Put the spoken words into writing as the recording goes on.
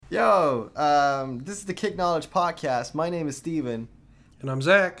Yo, this is the Kick Knowledge Podcast. My name is Steven. And I'm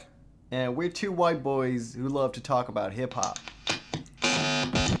Zach. And we're two white boys who love to talk about hip-hop. Ask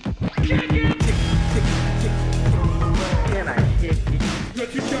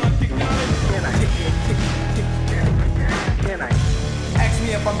me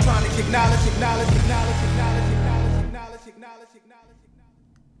if I'm trying to kick knowledge.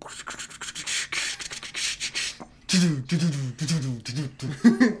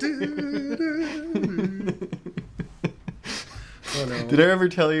 Oh, no. Did I ever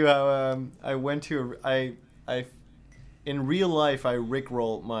tell you how I went to in real life I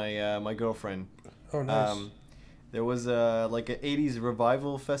rickrolled my girlfriend. Oh, nice. There was like an 80s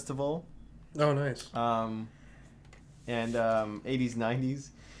revival festival. Oh, nice. And 80s 90s,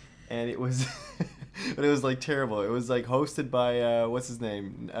 and it was but it was like terrible. It was like hosted by what's his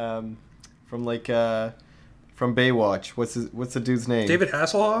name from Baywatch. What's the dude's name? David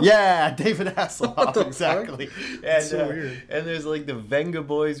Hasselhoff? Yeah, David What Hasselhoff. the Exactly. fuck? And That's so weird. And there's like the Venga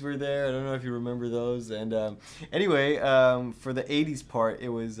Boys were there. I don't know if you remember those. And anyway, for the 80s part, it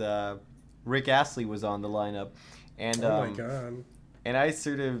was Rick Astley was on the lineup. And Oh my god. and I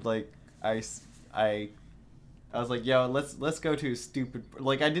sort of like I was like, yo, let's go to a stupid,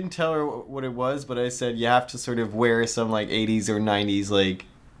 like, I didn't tell her what it was, but I said you have to sort of wear some like 80s or 90s, like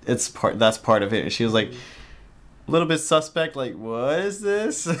that's part of it. And she was like a little bit suspect, like, what is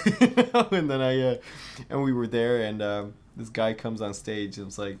this? And then and we were there, and this guy comes on stage, and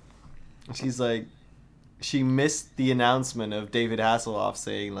it's like, she's like, she missed the announcement of David Hasselhoff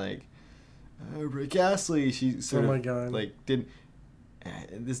saying like, Rick Astley. She sort Oh my of God. like didn't.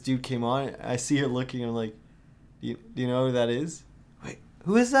 This dude came on. I see her looking, and I'm like, do you know who that is? Wait,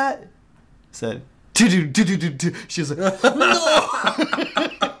 who is that? I said, do. She was like, no.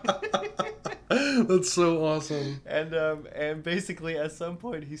 That's so awesome. And basically at some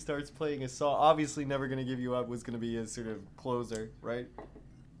point he starts playing a song. Obviously, Never Gonna Give You Up was gonna be his sort of closer, right?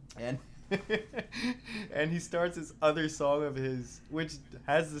 And and he starts this other song of his, which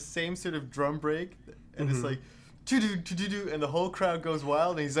has the same sort of drum break, and it's like, do, and the whole crowd goes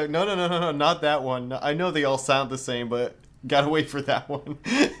wild, and he's like, no, not that one. No, I know they all sound the same, but gotta wait for that one.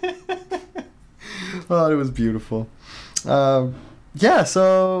 Oh, it was beautiful. Yeah,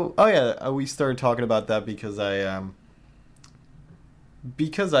 so we started talking about that because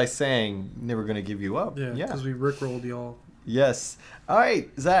I sang Never Gonna Give You Up. Yeah, because we rickrolled y'all. Yes. All right,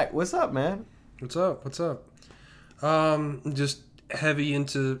 Zach, what's up, man? What's up? Just heavy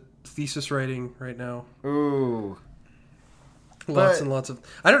into thesis writing right now. Ooh. Lots and lots of...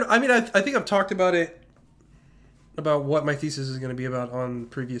 I don't know. I mean, I think I've talked about it, about what my thesis is going to be about on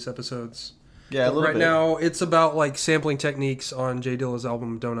previous episodes. Yeah, a little right bit. now, it's about like sampling techniques on Jay Dilla's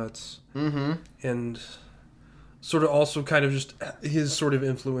album Donuts. Mm-hmm. And sort of also kind of just his sort of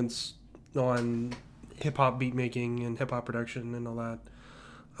influence on hip-hop beat making and hip-hop production and all that.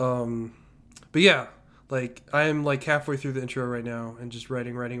 But yeah, like I'm like halfway through the intro right now and just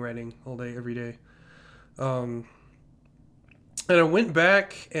writing all day, every day. And I went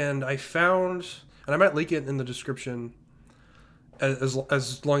back and I found, and I might link it in the description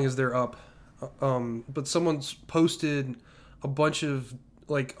as long as they're up. But someone's posted a bunch of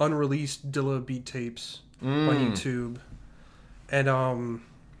like unreleased Dilla beat tapes on YouTube, and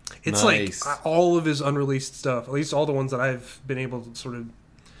it's Nice. like all of his unreleased stuff, at least all the ones that I've been able to sort of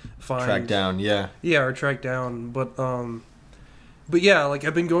find, Track down, yeah. or track down. But yeah, like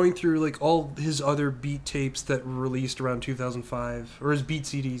I've been going through like all his other beat tapes that were released around 2005, or his beat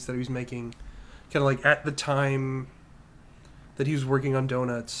CDs that he was making, kind of like at the time that he was working on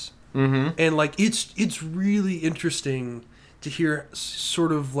Donuts. Mm-hmm. And like it's really interesting to hear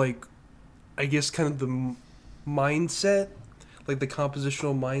sort of like, I guess kind of the mindset, like the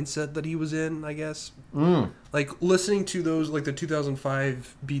compositional mindset that he was in, I guess. Like listening to those, like the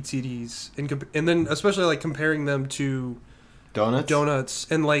 2005 beat CDs, and then especially like comparing them to Donuts,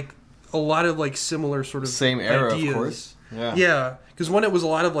 and like a lot of like similar sort of same era, ideas. of course. Yeah, because one, it was a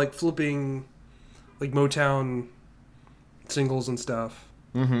lot of like flipping like Motown singles and stuff.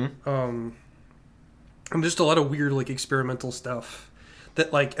 Mm-hmm. And just a lot of weird like experimental stuff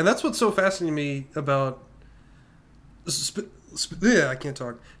that like, and that's what's so fascinating to me about I can't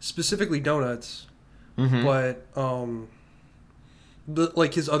talk specifically Donuts, but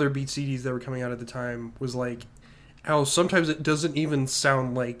like his other beat CDs that were coming out at the time was like how sometimes it doesn't even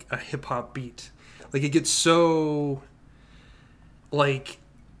sound like a hip hop beat. Like it gets so like,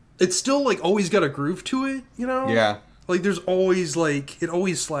 it's still like always got a groove to it, you know? Yeah. Like there's always like, it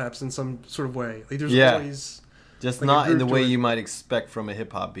always slaps in some sort of way. Like there's always just like not in the groove way to it. you might expect from a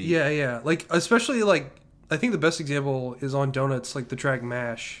hip hop beat. Yeah. Like especially like I think the best example is on Donuts, like the track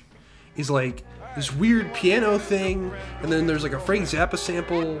Mash. Is like this weird piano thing, and then there's like a Frank Zappa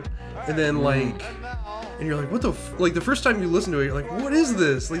sample, and then like, and you're like, what the like the first time you listen to it, you're like, what is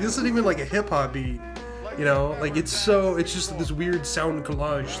this? Like this isn't even like a hip hop beat, you know? Like it's just this weird sound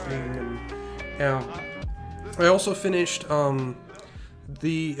collage thing, and yeah. I also finished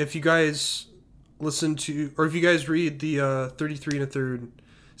if you guys listen to, or if you guys read the 33 and a Third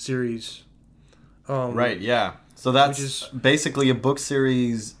series. Right, yeah. So that's basically a book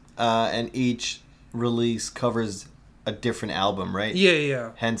series, and each release covers a different album, right?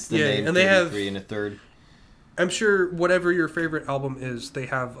 Yeah. Hence the name and 33 and a Third. I'm sure whatever your favorite album is, they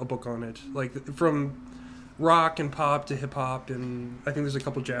have a book on it. Like from rock and pop to hip hop, and I think there's a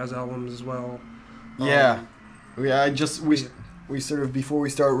couple jazz albums as well. Yeah. We sort of, before we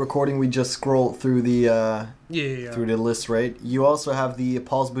start recording, we just scrolled through the through the list, right? You also have the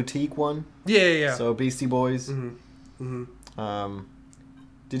Paul's Boutique one. Yeah. So Beastie Boys. Mm-hmm.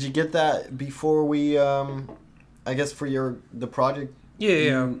 Did you get that before we? I guess for the project.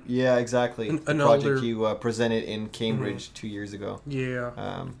 Yeah. Yeah, exactly. The project older... you presented in Cambridge 2 years ago. Yeah.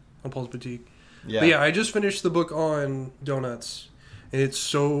 On Paul's Boutique. Yeah. But yeah, I just finished the book on Donuts, and it's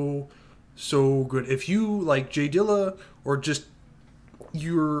so good. If you like Jay Dilla, or just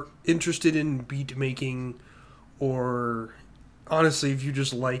you're interested in beat making, or honestly, if you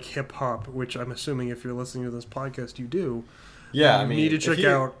just like hip hop, which I'm assuming if you're listening to this podcast, you do. Yeah, you need to check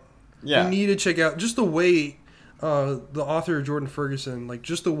out. Yeah, you need to check out just the way the author Jordan Ferguson, like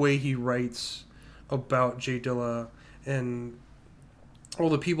just the way he writes about Jay Dilla and all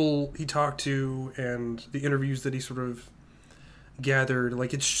the people he talked to and the interviews that he sort of gathered.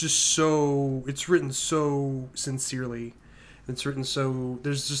 Like it's written so sincerely. It's written so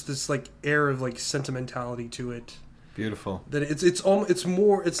there's just this like air of like sentimentality to it. Beautiful. That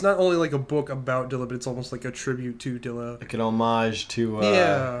it's not only like a book about Dilla, but it's almost like a tribute to Dilla. Like an homage to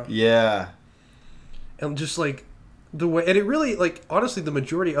yeah. And just like the way, and it really, like, honestly, the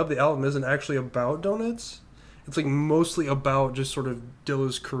majority of the album isn't actually about Donuts. It's like mostly about just sort of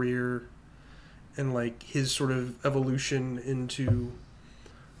Dilla's career and like his sort of evolution into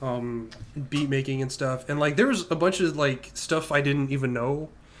beat making and stuff. And like there was a bunch of like stuff I didn't even know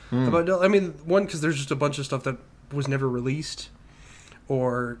about Dilla. I mean, one, because there's just a bunch of stuff that was never released,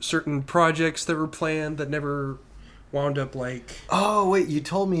 or certain projects that were planned that never wound up like. Oh wait, you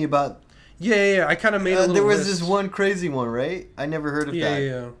told me about. Yeah. I kind of made a little there was list. this one crazy one, right? I never heard of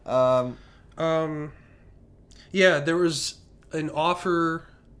that. Yeah. Yeah, there was an offer.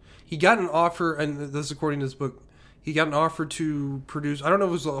 He got an offer, and this is according to this book. He got an offer to produce. I don't know if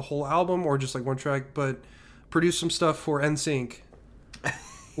it was a whole album or just like one track, but produce some stuff for NSYNC,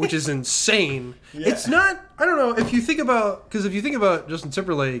 which is insane. Yeah. It's not. I don't know if you think about Justin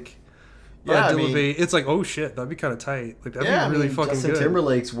Timberlake. Yeah, I Dilla mean, B, it's like, oh shit, that'd be kind of tight. Like that'd be really fucking Justin good.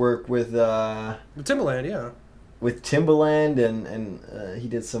 Timberlake's work with Timbaland, yeah. With Timbaland, and he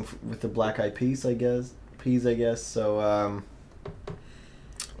did some with the Black Eyed Peas, I guess. So.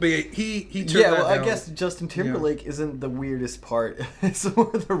 But yeah, he turned yeah, that well, down. I guess Justin Timberlake isn't the weirdest part. It's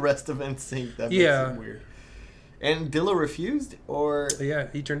the rest of NSYNC that makes it weird. And Dilla refused, or yeah,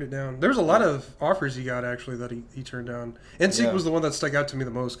 he turned it down. There's a lot of offers he got actually that he turned down. NSYNC was the one that stuck out to me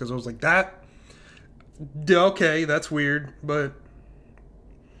the most because I was like, that. Okay, that's weird, but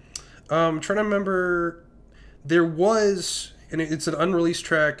I'm trying to remember. There was, and it's an unreleased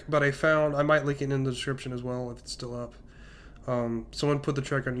track, but I might link it in the description as well if it's still up. Someone put the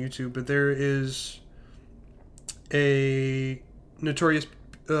track on YouTube, but there is a Notorious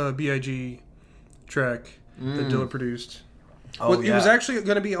B.I.G. track that Dilla produced. Oh, It was actually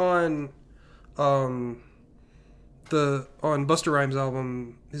going to be on Busta Rhymes'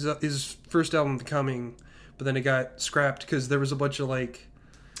 album, his first album, The Coming, but then it got scrapped because there was a bunch of like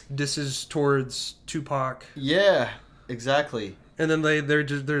disses towards Tupac. Yeah, exactly. And then they're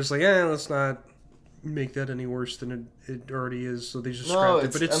just like, let's not make that any worse than it already is, so they just scrapped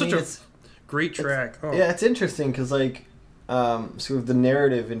it. But it's such a great track. Yeah, it's interesting because like sort of the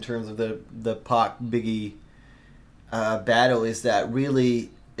narrative in terms of the Pac Biggie battle is that really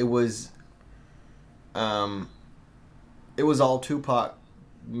it was all Tupac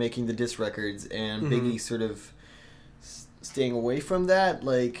making the diss records and Biggie sort of staying away from that.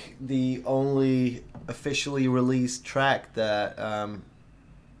 Like the only officially released track that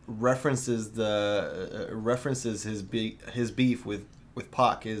references his beef with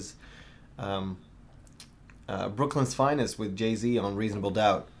Pac is Brooklyn's Finest with Jay-Z on Reasonable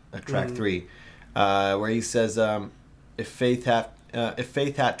Doubt, track 3, where he says, if Faith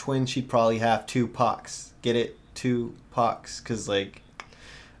had twins, she'd probably have 2 Pacs. Get it? 2 Pacs, because like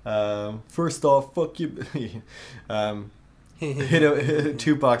First off, fuck you.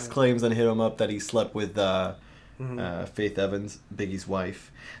 Tupac claims and hit him up that he slept with Faith Evans, Biggie's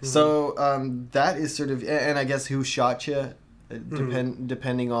wife. Mm-hmm. So that is sort of, and I guess who shot you,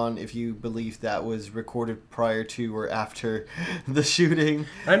 depending on if you believe that was recorded prior to or after the shooting.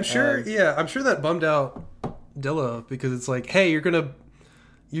 I'm sure. I'm sure that bummed out Dilla, because it's like, hey,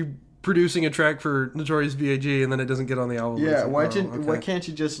 you're producing a track for Notorious B.I.G. and then it doesn't get on the album. Yeah, like, why can't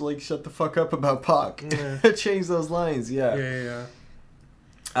you just like shut the fuck up about Pac? Yeah. Change those lines. Yeah.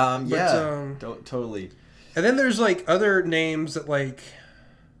 Totally. And then there's like other names that like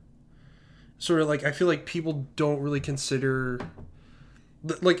sort of like I feel like people don't really consider,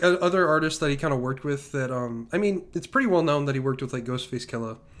 like other artists that he kind of worked with that I mean, it's pretty well known that he worked with like Ghostface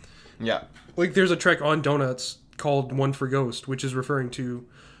Killah. Yeah. Like there's a track on Donuts called One for Ghost, which is referring to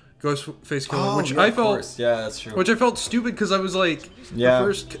Ghostface Killah, which I felt, that's true. which I felt stupid because I was like, Yeah. the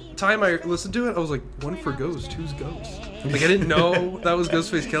first time I listened to it, I was like, One for Ghost, who's Ghost? Like I didn't know that was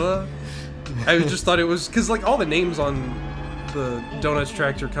Ghostface Killah. I just thought it was because like all the names on the Donuts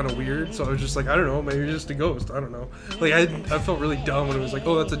tracks are kind of weird, so I was just like, I don't know, maybe you're just a ghost. I don't know. Like I felt really dumb when it was like,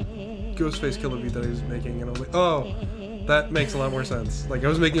 oh, that's a Ghostface Killah beat that he was making, and I was like, oh, that makes a lot more sense. Like I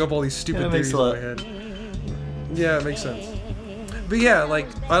was making up all these stupid theories in my head. Yeah, it makes sense. But yeah, like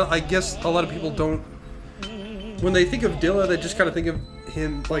I guess a lot of people don't, when they think of Dilla, they just kind of think of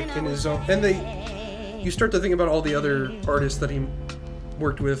him like in his own, and you start to think about all the other artists that he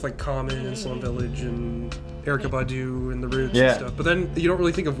worked with, like Common and Slum Village and Erykah Badu and The Roots and stuff. But then you don't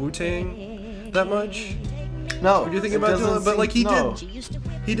really think of Wu-Tang that much. No. What do you think about Dilla? But like he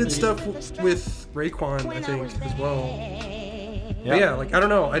did stuff with Raekwon, I think, as well. But yeah, like I don't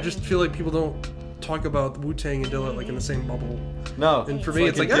know. I just feel like people don't talk about Wu-Tang and Dilla like in the same bubble. No. And for me,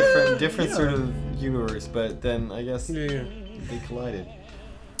 it's like a different sort of universe. But then I guess they collided.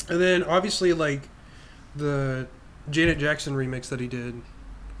 And then obviously like the Janet Jackson remix that he did,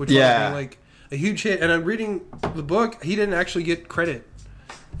 which was like a huge hit. And I'm reading the book, he didn't actually get credit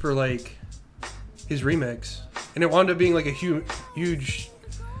for like his remix, and it wound up being like a huge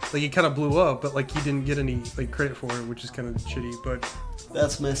like it kind of blew up, but like he didn't get any like credit for it, which is kind of shitty. But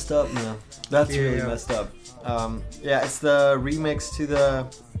that's messed up, man. That's really messed up. It's the remix to the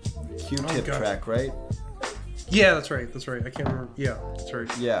Q-Tip track, right? Yeah, that's right. I can't remember. Yeah, that's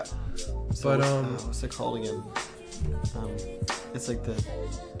right. Yeah. So but what's it called again? It's like the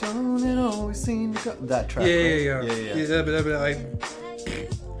 "Don't it always seem to go" that track. Yeah.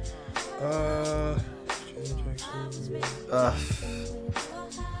 But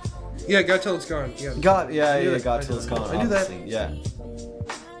yeah, God Till It's Gone. Yeah. God Till It's Gone. I knew that. Yeah.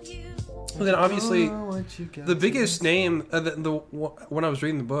 And then obviously the biggest name when I was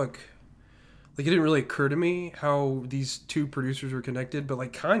reading the book, like it didn't really occur to me how these two producers were connected, but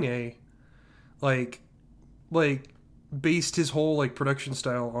like Kanye, like based his whole like production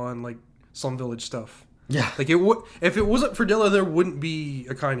style on like Slum Village stuff. Yeah. Like if it wasn't for Dilla, there wouldn't be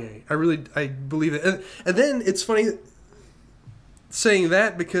a Kanye. I believe it. And then it's funny saying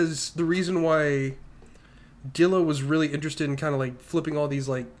that because the reason why Dilla was really interested in kind of like flipping all these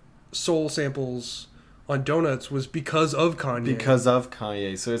like soul samples on Donuts was because of Kanye. Because of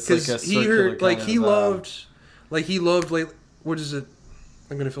Kanye. So it's like a circular he loved like what is it?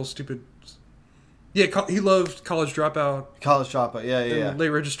 I'm gonna feel stupid. Yeah, he loved College Dropout. Yeah. Late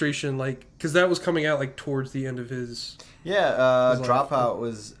Registration, like, because that was coming out like towards the end of his. Yeah, Dropout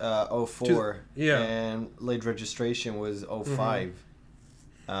was 04. Yeah. And Late Registration was 05.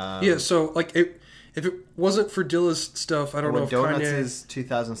 Yeah, so like if it wasn't for Dilla's stuff, I don't know if Donuts Kanye is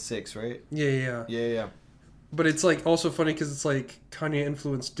 2006, right? Yeah. But it's like also funny because it's like Kanye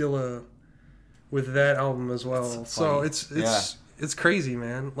influenced Dilla with that album as well. So it's crazy,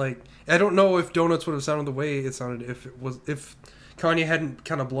 man. Like I don't know if Donuts would have sounded the way it sounded if Kanye hadn't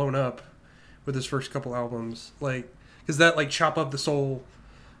kind of blown up with his first couple albums, like because that like Chop Up the Soul,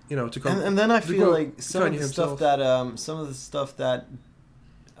 to go. And then I feel like some of the stuff that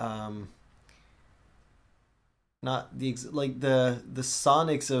not the the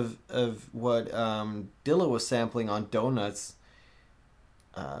sonics of what Dilla was sampling on Donuts,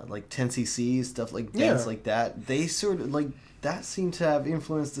 like 10cc stuff like dance like that. They sort of like that seemed to have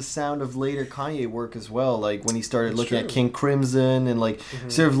influenced the sound of later Kanye work as well. Like when he started looking at King Crimson and like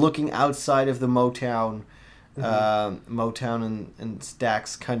sort of looking outside of the Motown and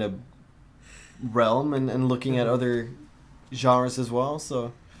Stax kind of realm and looking at other genres as well.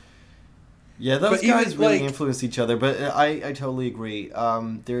 So yeah, those guys really influenced each other. But I totally agree.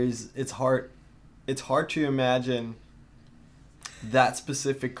 It's hard to imagine that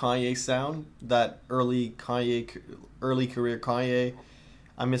specific Kanye sound, that early career Kanye.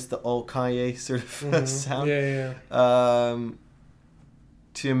 I miss the old Kanye sort of sound. Yeah, yeah.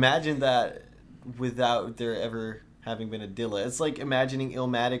 To imagine that without there ever having been a Dilla, it's like imagining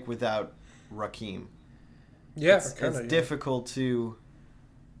Illmatic without Rakim. Yeah, It's difficult to.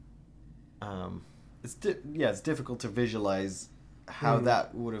 It's difficult to visualize how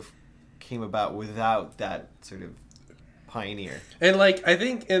that would have came about without that sort of pioneer. And like I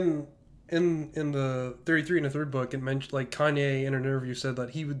think in the 33 and a third book, it mentioned like Kanye in an interview said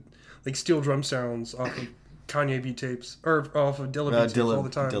that he would like steal drum sounds off of Kanye beat tapes or off of Dilla beat tapes all the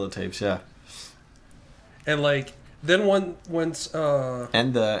time. Dilla tapes, yeah. And like then once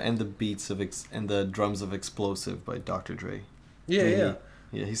and the beats of and the drums of Explosive by Dr. Dre. Yeah.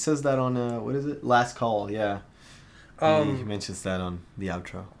 He says that on what is it? Last Call, yeah. He mentions that on the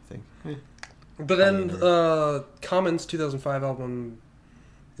outro, I think. But then Common's 2005 album,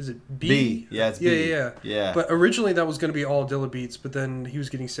 is it B? Yeah, it's B. Yeah. But originally that was going to be all Dilla beats, but then he was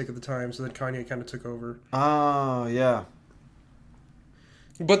getting sick at the time, so then Kanye kind of took over. Oh, yeah.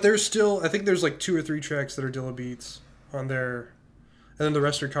 But there's still, I think there's like 2 or 3 tracks that are Dilla beats on there, and then the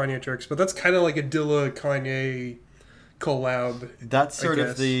rest are Kanye tracks. But that's kind of like a Dilla Kanye collab. That's sort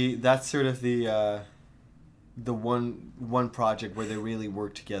of the one project where they really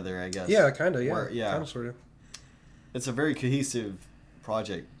work together, I guess. Yeah, kind of. Yeah, kind of, sort of. It's a very cohesive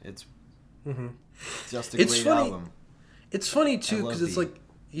project. It's just a great funny. album. It's funny too because it's like,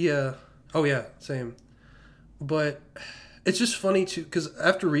 same. But it's just funny too because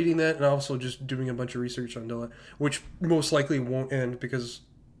after reading that and also just doing a bunch of research on Dilla, which most likely won't end because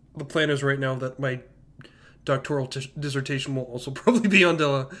the plan is right now that my doctoral dissertation will also probably be on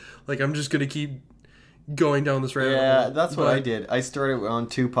Dilla. Like I'm just gonna keep going down this rabbit hole. Yeah, that's what I did. I started on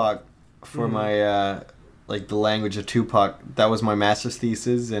Tupac for my like the language of Tupac. That was my master's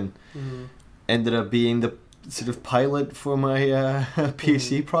thesis and ended up being the sort of pilot for my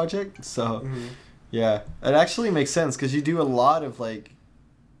PhD project. So yeah, it actually makes sense because you do a lot of like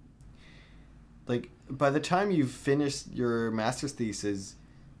by the time you've finished your master's thesis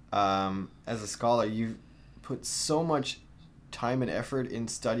as a scholar, you've put so much time and effort in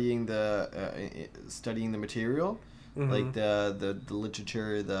studying the material, like the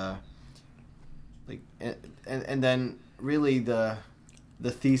literature, and then really the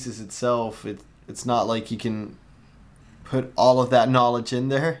thesis itself. It's not like you can put all of that knowledge in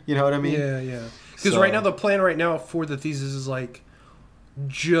there. You know what I mean? Yeah. Because right now the plan for the thesis is like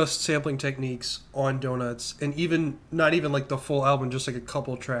just sampling techniques on Donuts, and not even like the full album, just like a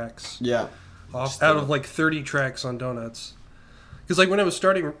couple tracks. Yeah. Out of like 30 tracks on Donuts. Because like when I was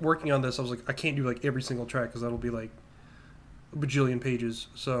starting working on this, I was like, I can't do like every single track because that'll be like a bajillion pages.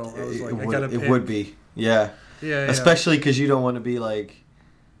 So I was like, I gotta pick. It would be, yeah. Especially because you don't want to be like,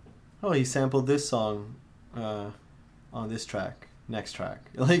 oh, he sampled this song on this track, next track.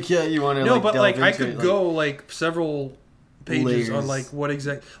 Like, yeah, you want to no, but like I could go like several pages layers. On like what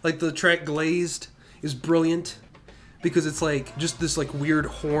exact, like the track Glazed is brilliant because it's like just this like weird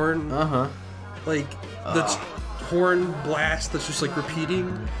horn, like that's horn blast that's just like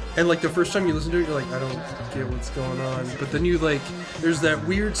repeating, and like the first time you listen to it, you're like, I don't get what's going on, but then you like, there's that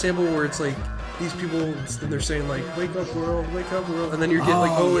weird sample where it's like these people and they're saying like, wake up world, and then you're getting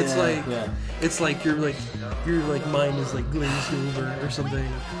like, it's like your mind is like glazed over or something,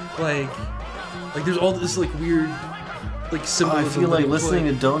 like there's all this like weird like symbolism. I feel like listening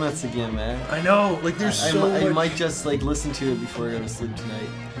to Donuts again, man. I know, like there's so much. I might just like listen to it before I go to sleep tonight.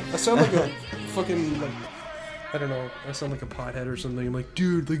 I sound like a fucking like, I don't know, I sound like a pothead or something. I'm like,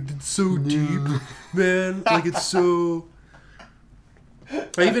 dude, like it's so deep, man. Like it's so.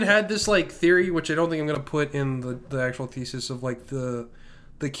 I even had this like theory, which I don't think I'm gonna put in the actual thesis, of like the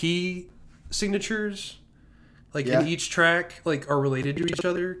key signatures, like in each track, like are related to each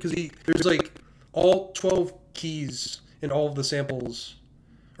other because there's like all 12 keys in all of the samples,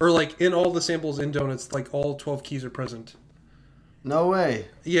 or like in all the samples in Donuts, like all 12 keys are present. No way.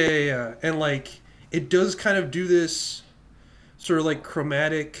 Yeah, and like it does kind of do this sort of like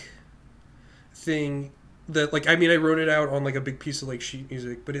chromatic thing. That like, I mean, I wrote it out on like a big piece of like sheet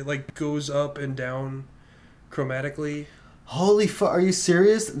music, but it like goes up and down chromatically. Holy fuck! Are you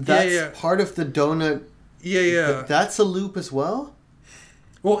serious? That's part of the Donut. Yeah. That's a loop as well.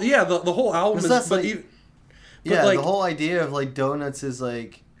 Well, yeah, the whole album is. That's but like, like, the whole idea of like Donuts is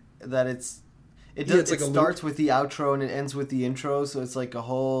like that. It starts with the outro and it ends with the intro, so it's like a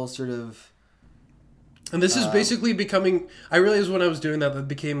whole sort of. And this is basically becoming. I realized when I was doing that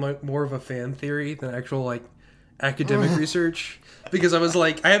became like more of a fan theory than actual like academic research, because I was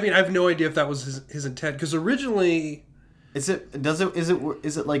like, I have no idea if that was his intent, because originally, is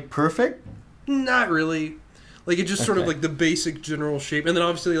it like perfect? Not really. Like it just sort of Okay. like the basic general shape, and then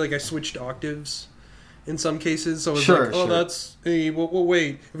obviously like I switched octaves in some cases, so it's Sure, like, oh, sure. that's well,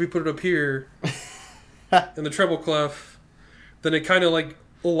 wait, if we put it up here in the treble clef, then it kind of like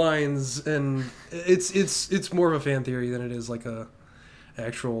aligns, and it's more of a fan theory than it is like a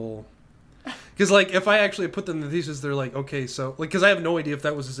actual. Because like if I actually put them in the thesis, they're like, okay, so like because I have no idea if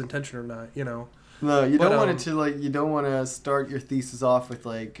that was his intention or not, you know. No, you But, don't want it to like. You don't want to start your thesis off with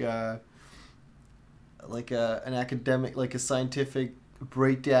like an academic, like a scientific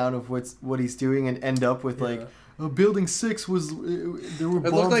breakdown of what he's doing, and end up with like, oh, Building 6 was there were It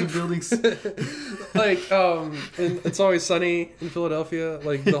bombs looked like in Building 6. like and It's Always Sunny in Philadelphia,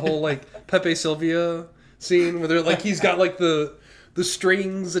 like the whole like Pepe Sylvia scene where they're like he's got like the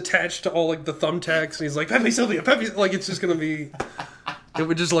strings attached to all like the thumbtacks, and he's like Pepe Sylvia, like it's just gonna be. It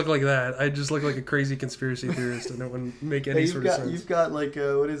would just look like that. I just look like a crazy conspiracy theorist, and it wouldn't make any sort of sense. You've got like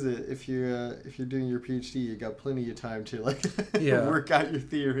what is it? If you're doing your PhD, you got plenty of time to like work out your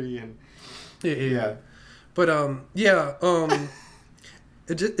theory and Yeah. But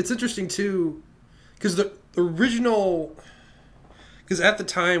it's interesting too, because the original, because at the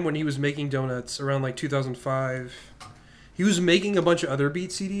time when he was making donuts around like 2005, he was making a bunch of other Beat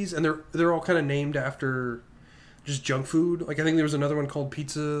CDs, and they're all kind of named after just junk food. Like I think there was another one called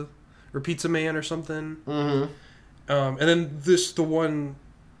Pizza or Pizza Man or something. Mm-hmm. And then the one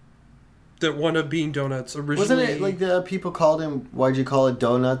that wound up being donuts originally. Wasn't it like the people called him? Why'd you call it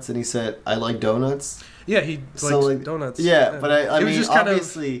donuts? And he said, "I like donuts." Yeah, he likes donuts. Yeah, but I It was mean, just kind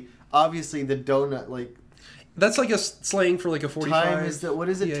of- obviously, the donut like that's like a slang for like a 45. time is the what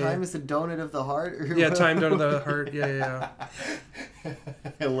is it? Yeah, Time yeah. is the donut of the heart. Or Yeah, time down to the heart. Yeah.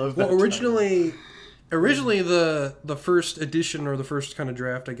 I love that. Well, originally the first edition or the first kind of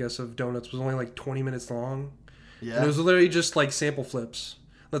draft, I guess, of Donuts was only like 20 minutes long. Yeah. And it was literally just like sample flips.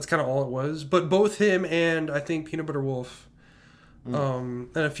 That's kind of all it was. But both him and I think Peanut Butter Wolf, and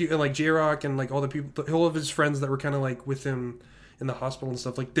a few, and like J-Rock and like all the people, all of his friends that were kind of like with him in the hospital and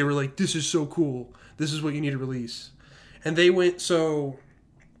stuff, like they were like, this is so cool. This is what you need to release. And they went, so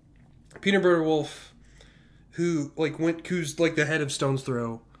Peanut Butter Wolf, who's like the head of Stone's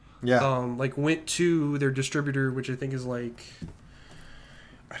Throw, like went to their distributor, which I think is like,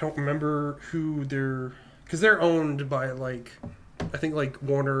 I don't remember who because they're owned by like, I think like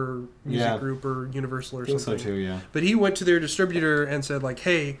Warner Music Group or Universal or I think something. so too. Yeah. But he went to their distributor and said like,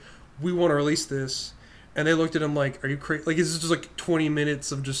 hey, we want to release this. And they looked at him like, are you crazy? Like, this is just like 20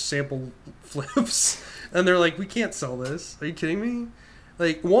 minutes of just sample flips. And they're like, we can't sell this. Are you kidding me?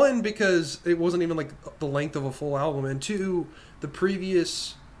 Like, one, because it wasn't even like the length of a full album. And two, the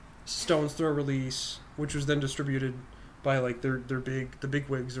previous Stone's Throw release, which was then distributed by like the big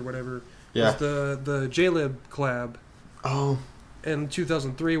wigs or whatever, was the J-Lib collab. Oh. In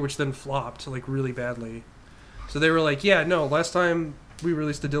 2003, which then flopped like really badly. So they were like, yeah, no, last time we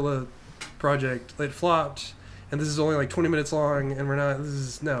released the Dilla project, it flopped, and this is only like 20 minutes long, and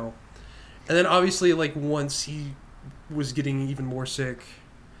no. And then obviously, like, once he was getting even more sick,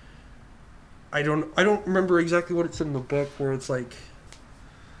 I don't remember exactly what it said in the book, where it's like,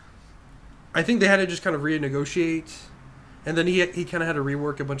 I think they had to just kind of renegotiate, and then he kind of had to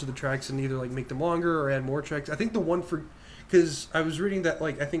rework a bunch of the tracks and either like make them longer or add more tracks. I think the one for, because I was reading that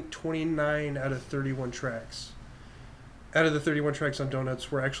like I think 29 out of 31 tracks, out of the 31 tracks on Donuts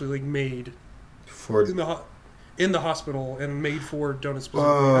were actually like made For in the hospital and made for Donuts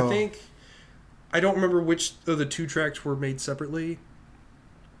specifically. I don't remember which of the two tracks were made separately.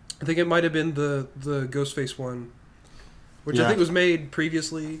 I think it might have been the Ghostface one, which I think was made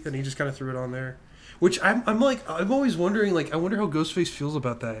previously, and he just kind of threw it on there. Which I'm always wondering, like, I wonder how Ghostface feels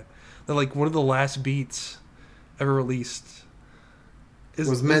about that. That like one of the last beats ever released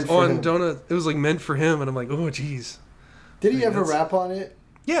was meant for him. Donut. It was like meant for him, and I'm like, oh geez. Did he ever rap on it?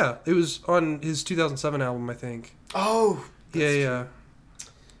 Yeah, it was on his 2007 album, I think. Oh. Yeah.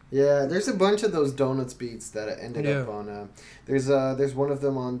 Yeah, there's a bunch of those Donuts beats that ended up on. There's one of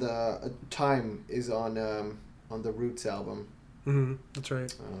them on the Time is on the Roots album. Mm-hmm, that's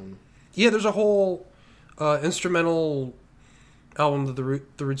right. There's a whole instrumental album that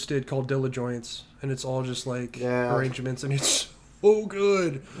the Roots did called Dilla Joints, and it's all just like arrangements, and it's so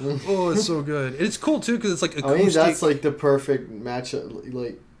good. Oh, it's so good. And it's cool too because it's like acoustic. I mean, that's like the perfect matchup,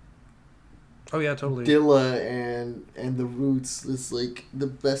 like. Oh yeah, totally. Dilla and the Roots is like the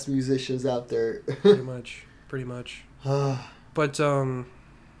best musicians out there. pretty much. But I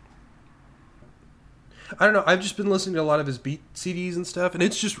don't know. I've just been listening to a lot of his beat CDs and stuff, and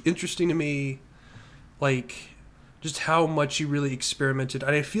it's just interesting to me, like, just how much he really experimented.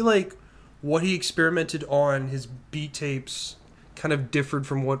 And I feel like what he experimented on his beat tapes kind of differed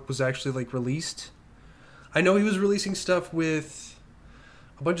from what was actually like released. I know he was releasing stuff with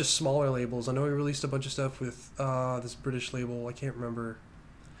a bunch of smaller labels. I know he released a bunch of stuff with this British label. I can't remember,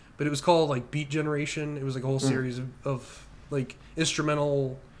 but it was called like Beat Generation. It was like a whole series of like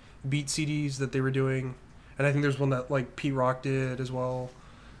instrumental beat CDs that they were doing, and I think there's one that like Pete Rock did as well.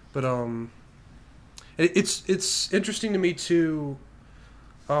 But it's interesting to me too.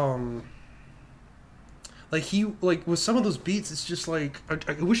 Like he like with some of those beats, it's just like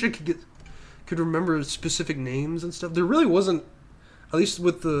I wish I could remember specific names and stuff. There really wasn't, at least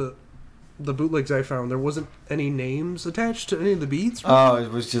with the bootlegs I found, there wasn't any names attached to any of the beats. Oh,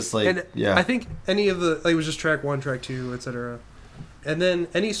 it was just like, and yeah. I think any of the, like, it was just track 1, track 2, etc. And then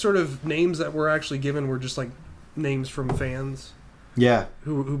any sort of names that were actually given were just like names from fans. Yeah.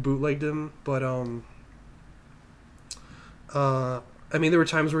 Who bootlegged him, but I mean, there were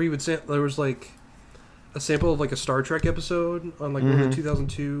times where he would there was like a sample of like a Star Trek episode on like one of the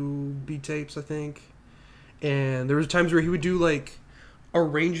 2002 beat tapes, I think. And there was times where he would do like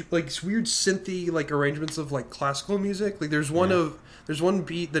weird synthy like arrangements of like classical music. Like there's one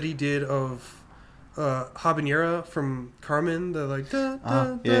beat that he did of Habanera from Carmen, the like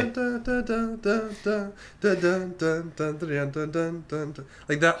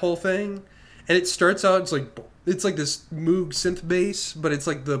like that whole thing. And it starts out, it's like this Moog synth bass, but it's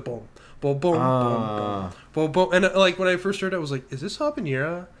like the boom, boom, boom, boom, boom, boom. And like when I first heard it, I was like, "Is this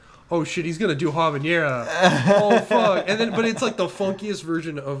Habanera? Oh shit, he's gonna do Habanera! Oh fuck!" And then, but it's like the funkiest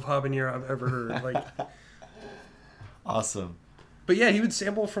version of Habanera I've ever heard. Like, awesome. But yeah, he would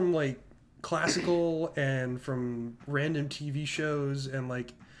sample from like classical and from random TV shows, and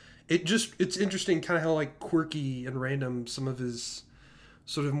like it's interesting, kind of how like quirky and random some of his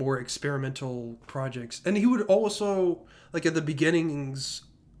sort of more experimental projects. And he would also, like at the beginnings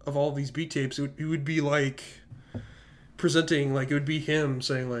of all these beat tapes, it would be like presenting, like it would be him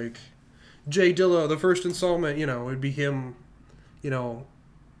saying like, Jay Dilla, the first installment, it would be him,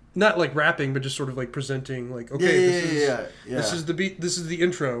 not like rapping, but just sort of like presenting like, okay, this is the beat, this is the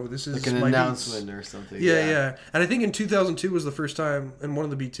intro, this is like an announcement or something. Yeah. And I think in 2002 was the first time, in one of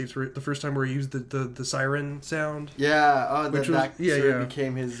the beat tapes, the first time where he used the siren sound. Yeah. Which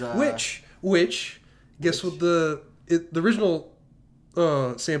became his. Which, guess what the original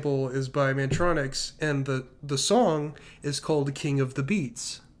sample is by Mantronix, and the song is called "King of the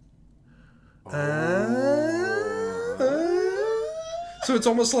Beats." So it's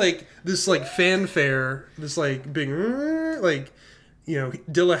almost like this like fanfare, this like big like,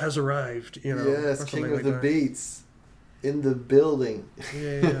 Dilla has arrived, Yes, King of like the that. Beats in the building.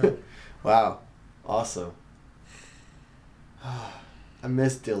 Yeah. Wow. Awesome. I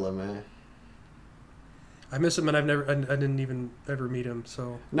miss Dilla, man. I miss him, and I didn't even ever meet him,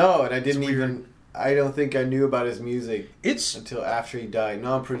 so. No, and I don't think I knew about his music until after he died.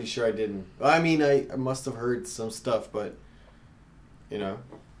 No, I'm pretty sure I didn't. I mean, I must have heard some stuff, but I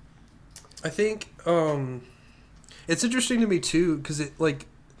think it's interesting to me too, because it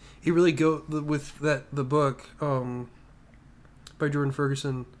really with the book by Jordan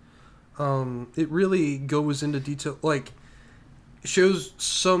Ferguson. It really goes into detail, like shows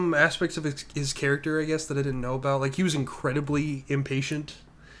some aspects of his character, I guess, that I didn't know about. Like he was incredibly impatient.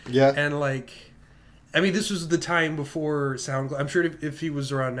 Yeah. And this was the time before SoundCloud. I'm sure if he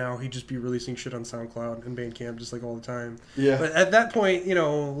was around now, he'd just be releasing shit on SoundCloud and Bandcamp just like all the time. Yeah. But at that point,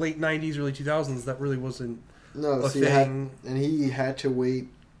 late 90s, early 2000s, that really wasn't a thing. And he had to wait.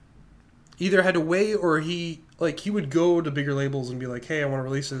 Either had to wait, or he would go to bigger labels and be like, "Hey, I want to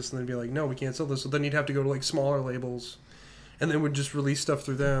release this," and they'd be like, "No, we can't sell this." So then he'd have to go to like smaller labels, and then would just release stuff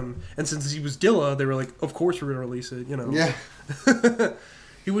through them. And since he was Dilla, they were like, "Of course we're gonna release it," Yeah.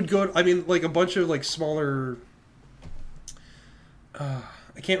 He would go. A bunch of like smaller. I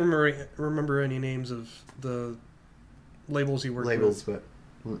can't remember any names of the labels he worked with. But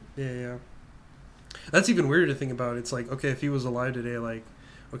Yeah. That's even weirder to think about. It's like, okay, if he was alive today, like,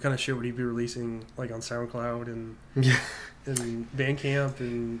 what kind of shit would he be releasing, like on SoundCloud and and Bandcamp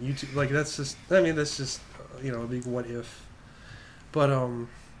and YouTube? Like, that's just a big what if. But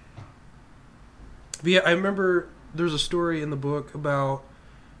yeah, I remember there's a story in the book about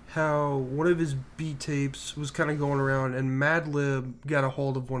how one of his beat tapes was kind of going around, and Madlib got a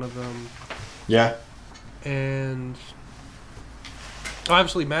hold of one of them. Yeah. And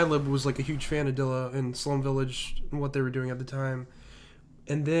obviously Madlib was like a huge fan of Dilla and Slum Village and what they were doing at the time.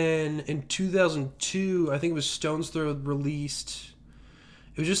 And then in 2002, I think it was Stone's Throw released.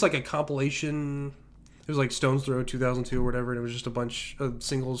 It was just like a compilation. It was like Stone's Throw 2002 or whatever, and it was just a bunch of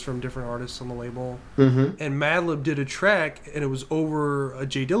singles from different artists on the label. Mm-hmm. And Madlib did a track, and it was over a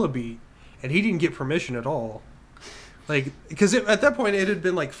J Dilla beat, and he didn't get permission at all. Like, because at that point it had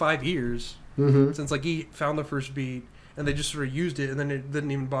been like 5 years, Mm-hmm. Since like he found the first beat and they just sort of used it, and then it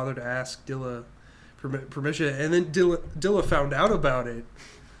didn't even bother to ask Dilla permission, and then Dilla found out about it,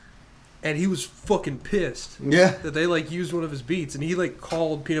 and he was fucking pissed. Yeah. That they like used one of his beats, and he like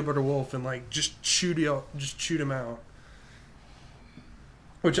called Peanut Butter Wolf and like just shoot him out.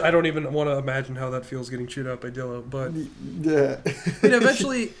 Which I don't even want to imagine how that feels getting chewed out by Dilla, but Yeah. and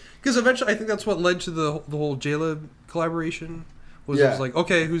eventually I think that's what led to the whole J-Lib collaboration. It was like,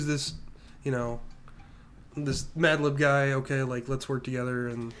 okay, who's this, this Madlib guy? Okay, like let's work together,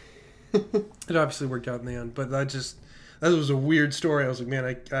 and it obviously worked out in the end. But that was a weird story. I was like, man,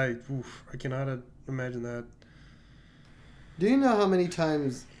 I cannot imagine that. Do you know how many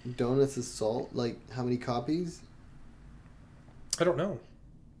times Donuts is sold? Like how many copies? I don't know.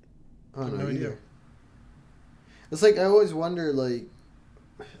 I don't know no idea. either. It's like I always wonder. Like,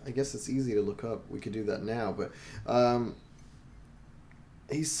 I guess it's easy to look up. We could do that now, but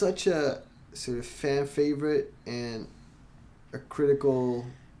he's such a sort of fan favorite and a critical.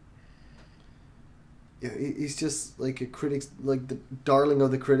 Yeah, he's just like a critic, like the darling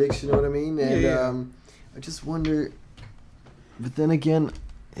of the critics. You know what I mean? And Yeah. I just wonder. But then again,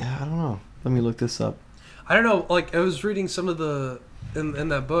 yeah, I don't know. Let me look this up. I don't know. Like I was reading some of the in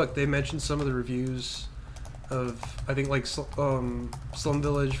that book. They mentioned some of the reviews of I think like Slum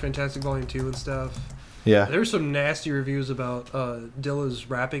Village, Fantastic Volume 2 and stuff. Yeah. There were some nasty reviews about Dilla's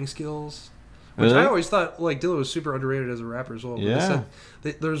rapping skills, which Really? I always thought like Dilla was super underrated as a rapper as well. But Yeah.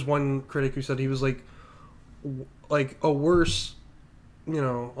 There's one critic who said he was like a worse,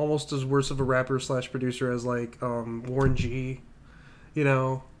 almost as worse of a rapper / producer as like Warren G, And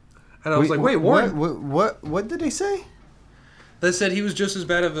I was like, wait, Warren? What did they say? They said he was just as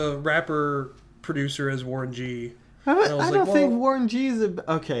bad of a rapper producer as Warren G. I was don't like, think well- Warren G is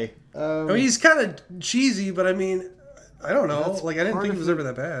okay. I mean, he's kind of cheesy, but I mean, I don't know. That's Like, I didn't part think he of was it. ever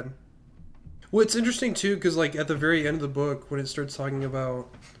that bad. Well, it's interesting too, because like at the very end of the book, when it starts talking about,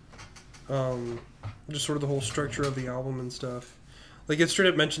 just sort of the whole structure of the album and stuff, like it straight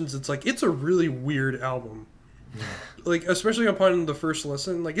up mentions it's a really weird album. Like, especially upon the first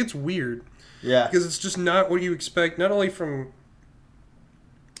listen, like it's weird. Yeah. Because it's just not what you expect, not only from,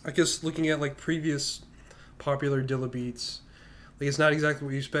 I guess, looking at like previous popular Dilla beats, like it's not exactly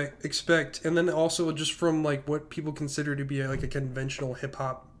what you expect, and then also just from like what people consider to be like a conventional hip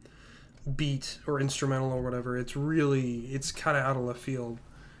hop beat or instrumental or whatever. It's kind of out of left field,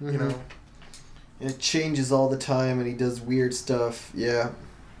 And it changes all the time, and he does weird stuff. Yeah.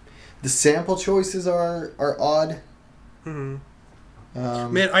 The sample choices are odd. Man,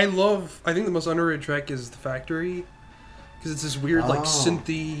 I think the most underrated track is The Factory, because it's this weird like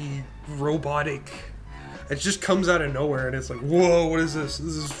synthy robotic. It just comes out of nowhere, and it's like, whoa, what is this?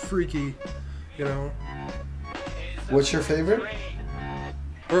 This is freaky, What's your favorite?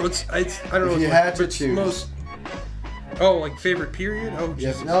 Or it's I don't know. If you it's had to it's choose. most. Like favorite period. Oh,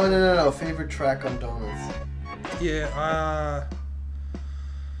 Yes. Jesus. No. Favorite track on Donuts. Yeah.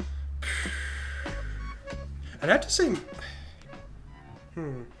 I'd have to say. I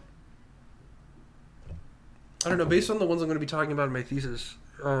don't know. Based on the ones I'm going to be talking about in my thesis.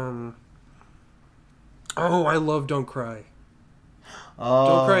 I love Don't Cry. Oh,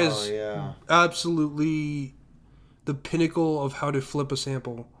 Don't Cry is yeah. absolutely the pinnacle of how to flip a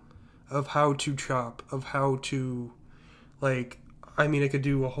sample, of how to chop, of how to, like, I mean, I could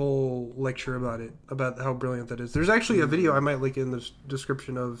do a whole lecture about it, about how brilliant that is. There's actually a video I might link in the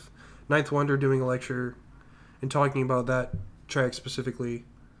description of Ninth Wonder doing a lecture and talking about that track specifically,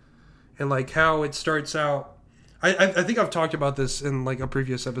 and like how it starts out. I think I've talked about this in like a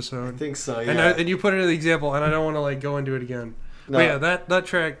previous episode. I think so, yeah. And you put it in the example, and I don't want to like go into it again. No. But yeah, that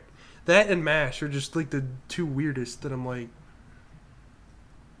track, that and Mash are just like the two weirdest that I'm like,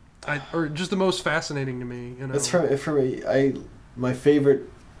 or just the most fascinating to me. It's for me. My favorite,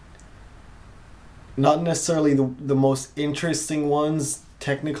 not necessarily the most interesting ones,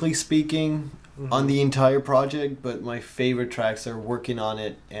 technically speaking, on the entire project, but my favorite tracks are Working on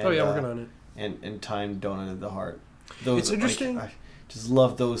It and Working on It. and Time Donut of the Heart. Those It's interesting. I just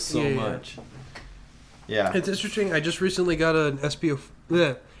love those so Yeah. much. Yeah. It's interesting. I just recently got an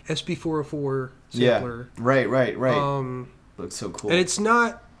SP404 Yeah. sampler. Right. Um, Looks so cool. and it's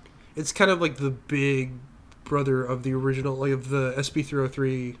kind of like the big brother of the original, like of the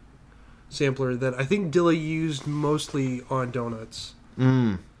SP303 sampler that I think Dilla used mostly on Donuts.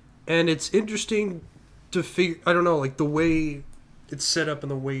 Mm. And it's interesting to figure, I don't know, like the way it's set up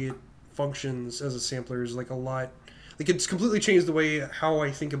and the way it functions as a sampler is like a lot, like it's completely changed the way how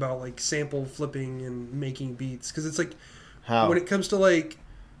I think about like sample flipping and making beats. Because it's like, How? when it comes to like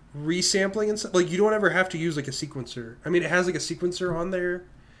resampling and stuff, like you don't ever have to use like a sequencer. I mean, it has like a sequencer on there,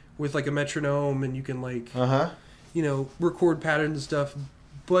 with like a metronome, and you can like Uh-huh. record patterns and stuff.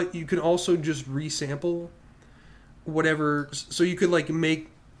 But you can also just resample whatever. So you could like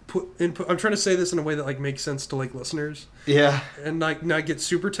put input. I'm trying to say this in a way that like makes sense to like listeners. Yeah. And not get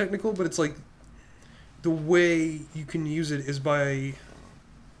super technical, but it's like the way you can use it is by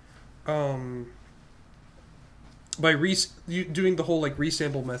doing the whole like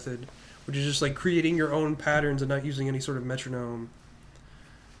resample method, which is just like creating your own patterns and not using any sort of metronome.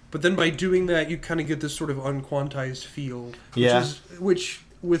 But then by doing that, you kind of get this sort of unquantized feel. Which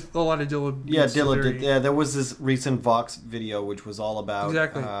with a lot of Dilla. Yeah, Dilla did. Yeah, there was this recent Vox video which was all about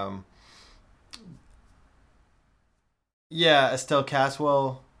Exactly. Estelle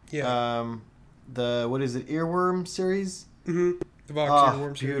Caswell. Yeah. The what is it? Earworm series. Mm-hmm. The Vox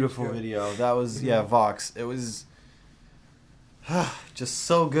Earworm series. Beautiful yeah. video. That was Vox. It was just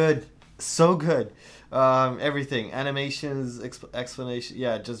so good, so good. Everything, animations, explanation.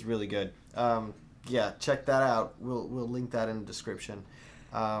 Yeah, just really good. Check that out. We'll link that in the description.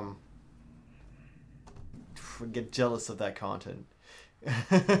 Get jealous of that content.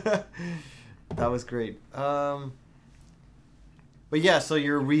 That was great. But yeah, so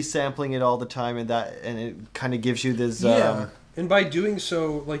you're resampling it all the time, and it kind of gives you this. And by doing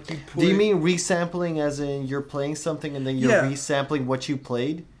so, like you put. Do you mean resampling as in you're playing something and then you're resampling what you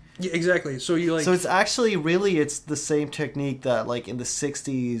played? Yeah, exactly. So you like. So it's actually it's the same technique that like in the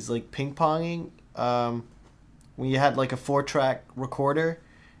 '60s, like ping ponging, when you had like a 4-track recorder,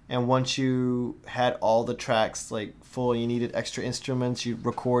 and once you had all the tracks like full, you needed extra instruments. You'd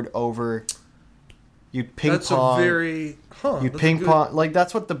record over. You'd ping pong. That's a very. You'd ping pong like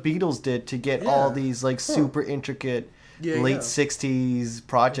that's what the Beatles did to get all these like super intricate late '60s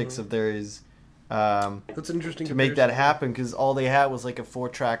projects of theirs. That's an interesting to make that happen because all they had was like a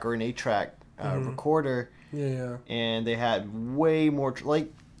 4-track or an 8-track recorder. Yeah. And they had way more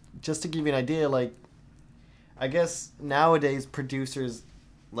like just to give you an idea, like I guess nowadays producers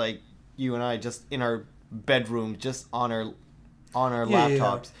like you and I just in our bedroom, just on our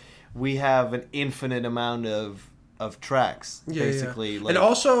laptops, we have an infinite amount of tracks basically. Like, and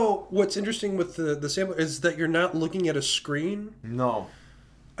also what's interesting with the sampler is that you're not looking at a screen. No.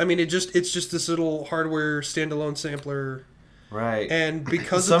 I mean, it's just this little hardware standalone sampler, right? And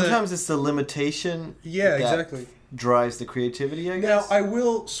because sometimes it's the limitation, exactly, drives the creativity. I guess. Now, I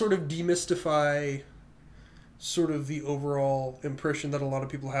will sort of demystify, sort of the overall impression that a lot of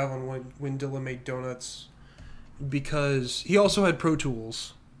people have on when Dilla made Donuts, because he also had Pro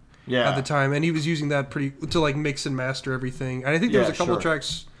Tools, at the time, and he was using that to like mix and master everything. And I think there was a couple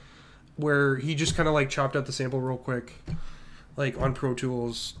tracks where he just kind of like chopped out the sample real quick. Like on Pro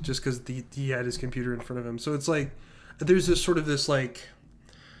Tools, just because he had his computer in front of him. So it's like there's this sort of this like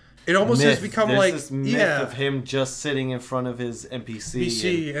it almost has become like this myth of him just sitting in front of his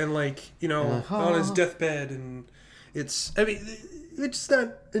MPC and like on his deathbed, and it's it's not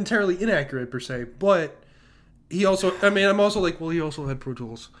entirely inaccurate per se, but he also I'm also like, well, he also had Pro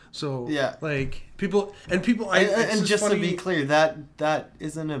Tools, so like people and just funny. To be clear, that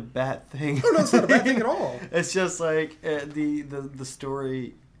isn't a bad thing. Oh no, it's not a bad thing at all. It's just like the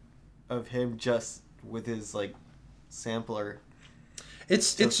story of him just with his like sampler.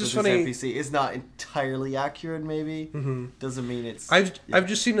 It's just funny. His MPC is not entirely accurate. Maybe doesn't mean it's. I've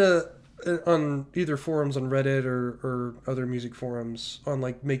just seen on either forums on Reddit or other music forums on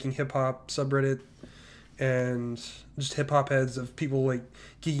like making hip hop subreddit. And just hip hop heads of people like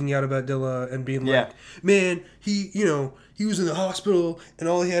geeking out about Dilla and being like, man, he was in the hospital and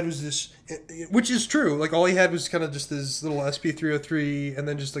all he had was this, which is true. Like all he had was kind of just this little SP303 and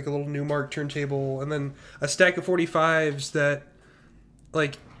then just like a little Newmark turntable and then a stack of 45s that,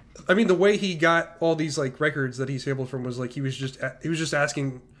 like, I mean, the way he got all these like records that he sampled from was like he was just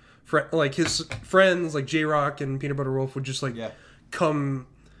asking for like his friends like J-Rock and Peanut Butter Wolf would just like come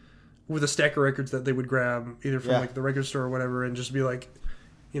with a stack of records that they would grab either from like the record store or whatever and just be like,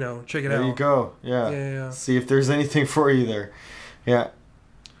 check it out. There you go. Yeah. See if there's anything for you there. Yeah.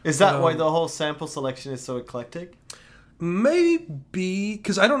 Is that why the whole sample selection is so eclectic? Maybe,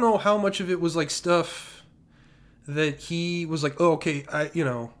 because I don't know how much of it was like stuff that he was like, oh, okay,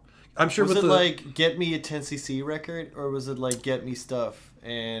 I'm sure. Was it like get me a 10cc record, or was it like get me stuff?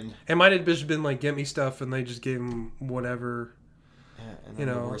 And it might have just been like get me stuff, and they just gave him whatever.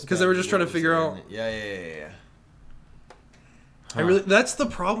 Because they were just trying to figure out. Yeah. Huh. That's the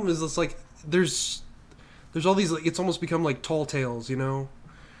problem. Is it's like there's all these like it's almost become like tall tales.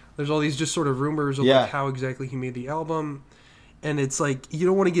 There's all these just sort of rumors of like how exactly he made the album, and it's like you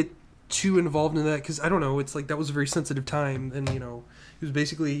don't want to get too involved in that because I don't know. It's like that was a very sensitive time, and he was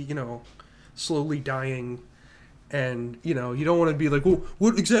basically slowly dying, And, you know, you don't want to be like, well,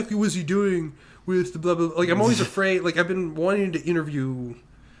 what exactly was he doing with the blah, blah, blah. Like, I'm always afraid. Like, I've been wanting to interview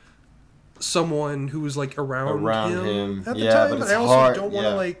someone who was, like, around him at the time. But I also don't want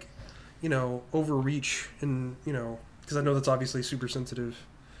to, like, you know, overreach and, you know, because I know that's obviously super sensitive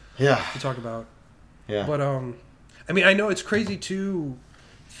to talk about. Yeah. But, I mean, I know it's crazy, too,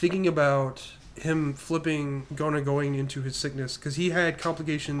 thinking about him going into his sickness, because he had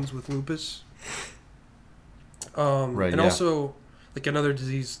complications with lupus. Also like another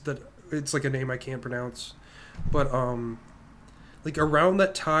disease that it's like a name I can't pronounce, but like around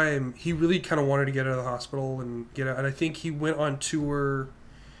that time he really kind of wanted to get out of the hospital and get out, and I think he went on tour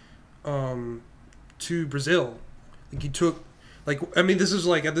to Brazil. Like he took, like, I mean, this is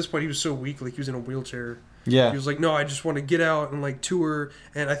like at this point he was so weak, like he was in a wheelchair. He was like, no, I just want to get out and like tour.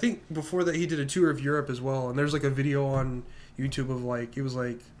 And I think before that he did a tour of Europe as well, and there's like a video on YouTube of like, it was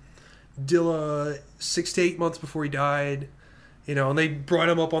like Dilla 6 to 8 months before he died, you know, and they brought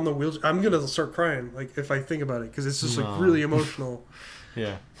him up on the wheelchair. I'm gonna start crying, like, if I think about it, because it's just like really emotional.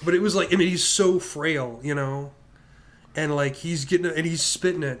 But it was like, I mean, he's so frail, you know, and like he's he's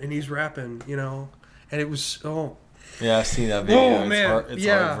spitting it and he's rapping, you know, and it was I've seen that video. Oh man, it's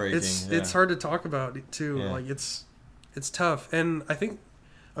heartbreaking. It's hard to talk about it too. Like it's tough, and I think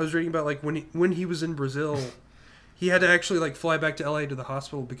I was reading about like when he was in Brazil. He had to actually like fly back to LA to the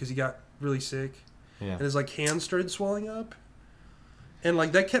hospital because he got really sick, and his like hands started swelling up, and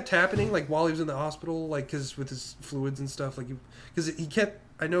like that kept happening like while he was in the hospital, like because with his fluids and stuff, like because he kept.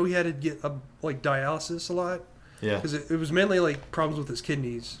 I know he had to get like dialysis a lot, because it was mainly like problems with his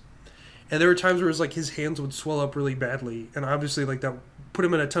kidneys, and there were times where it was like his hands would swell up really badly, and obviously like that put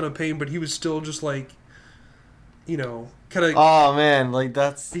him in a ton of pain, but he was still just like, you know, kind of. Oh man, like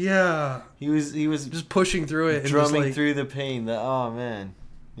that's. Yeah. He was just pushing through it, drumming and like, through the pain. Oh man,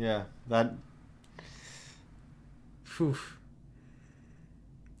 that. Oof.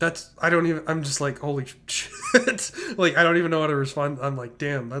 That's. I'm just like, holy shit. Like I don't even know how to respond. I'm like,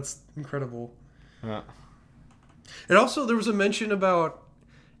 damn, that's incredible. Yeah. And also, there was a mention about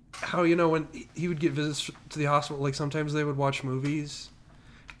how, you know, when he would get visits to the hospital, like sometimes they would watch movies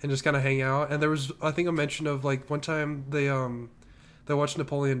and just kind of hang out. And there was, I think, a mention of like one time they watched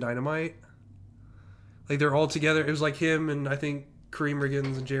Napoleon Dynamite. Like they're all together. It was like him and I think Kareem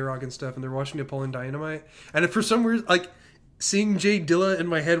Riggins and J-Rock and stuff, and they're watching Napoleon Dynamite. And for some reason, like seeing Jay Dilla in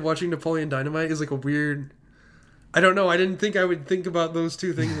my head watching Napoleon Dynamite is like a weird. I don't know. I didn't think I would think about those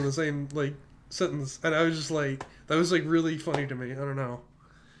two things in the same like sentence, and I was just like, that was like really funny to me. I don't know.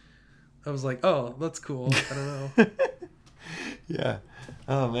 I was like, oh, that's cool. I don't know. Yeah.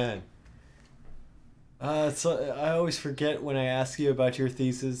 Oh man. So I always forget when I ask you about your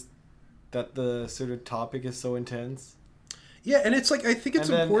thesis that the sort of topic is so intense. Yeah, and it's like, I think it's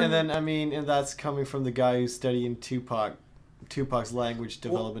important. And then I mean, and that's coming from the guy who's studying Tupac's language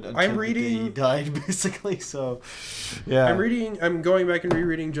development until the day he died, basically. So, yeah. I'm going back and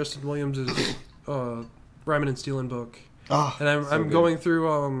rereading Justin Williams' Rhymin' and Stealing book. Oh, and I'm going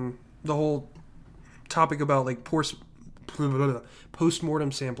through the whole topic about like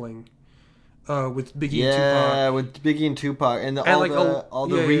post-mortem sampling with Biggie and Tupac. Yeah, with Biggie and Tupac. And all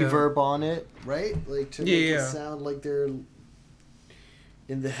the reverb on it, right? Like to make it sound like they're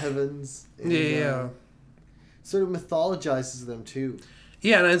in the heavens. And, sort of mythologizes them too.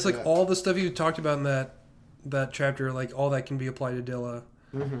 Yeah, and it's like all the stuff you talked about in that chapter, like all that can be applied to Dilla.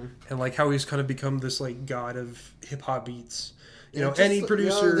 Mm-hmm. And like how he's kind of become this like god of hip hop beats. You know, any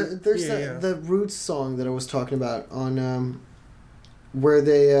producer. You know, there's the Roots song that I was talking about on where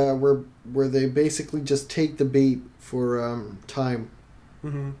they basically just take the beat for time,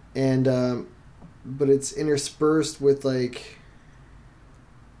 and but it's interspersed with like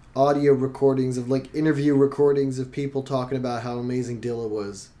audio recordings of like interview recordings of people talking about how amazing Dilla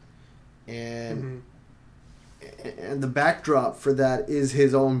was, and the backdrop for that is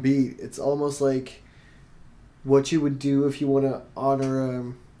his own beat. It's almost like what you would do if you want to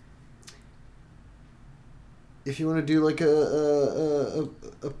honor if you want to do like a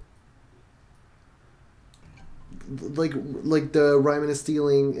like the Rhymin' and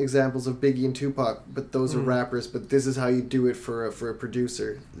Stealing examples of Biggie and Tupac, but those are rappers. But this is how you do it for a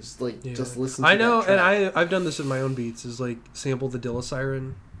producer. Just like just listen. I know, and I've done this in my own beats. Is like sample the Dilla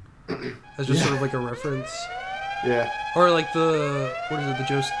Siren as just sort of like a reference. Yeah. Or like the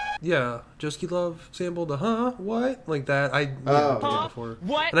Joski Love sample, the what? Like that. I did before.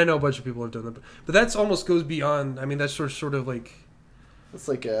 What? And I know a bunch of people have done that. But that's almost goes beyond. I mean, that's sort of like. It's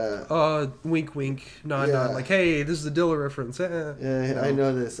like a. Wink, wink, nod, nod. Like, hey, this is the Dilla reference. Yeah, you know. I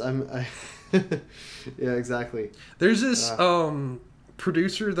know this. Yeah, exactly. There's this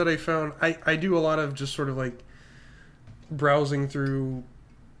producer that I found. I do a lot of just sort of like browsing through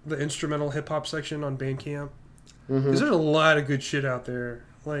the instrumental hip hop section on Bandcamp. Because there's a lot of good shit out there.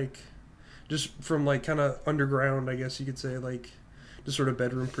 Like, just from like kind of underground, I guess you could say, like just sort of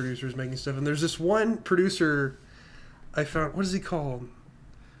bedroom producers making stuff. And there's this one producer I found. What is he called?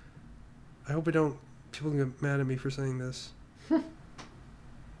 I hope people get mad at me for saying this.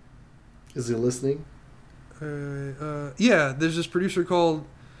 Is he listening? Yeah, there's this producer called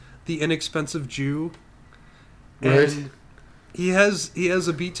The Inexpensive Jew. Right. And he has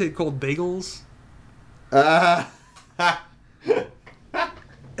a beat tape called Bagels. And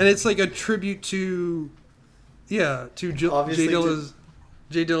it's like a tribute to Jay Dilla's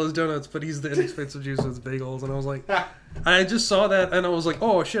Donuts, but he's the Inexpensive Jew, so it's Bagels. And I was like, I just saw that and I was like,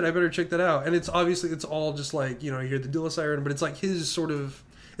 oh shit, I better check that out. And it's all just like, you hear the Dilla siren, but it's like his sort of,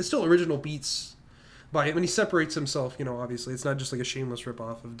 it's still original beats by him, and he separates himself, obviously. It's not just like a shameless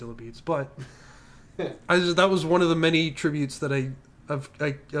ripoff of Dilla beats, but that was one of the many tributes that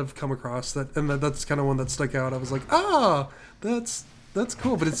I've come across, that's kind of one that stuck out. I was like, that's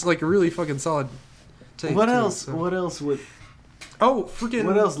cool, but it's like a really fucking solid take. What else would... Oh, freaking...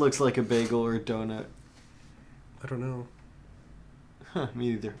 What else looks like a bagel or a donut? I don't know. Huh, me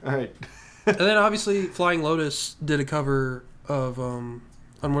either. All right. And then obviously Flying Lotus did a cover of, on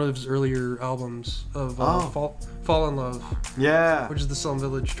one of his earlier albums of Fall in Love. Yeah. Which is the Slum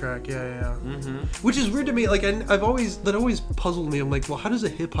Village track. Yeah. Mm-hmm. Which is weird to me. Like, that always puzzled me. I'm like, well, how does a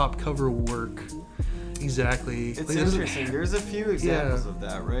hip-hop cover work? Exactly. It's like, interesting. There's a few examples of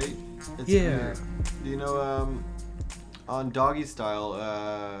that, right? It's weird. On Doggy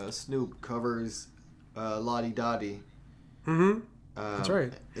Style, Snoop covers Lottie Dottie. Mm-hmm. That's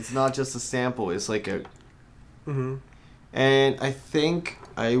right. It's not just a sample. It's like a... Mm-hmm. And I think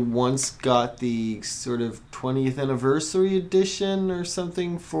I once got the sort of 20th anniversary edition or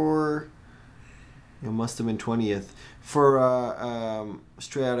something for... It must have been 20th. For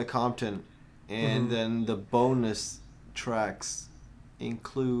Straight Outta Compton. And then the bonus tracks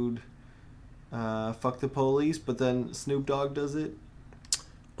include Fuck the Police, but then Snoop Dogg does it.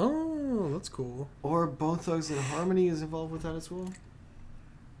 Oh, that's cool. Or Bone Thugs and Harmony is involved with that as well.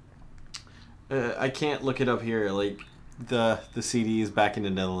 I can't look it up here. Like, the CD is back in the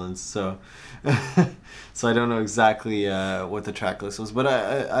Netherlands, so so I don't know exactly what the track list was. But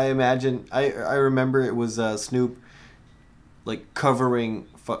I imagine... I remember it was Snoop, like, covering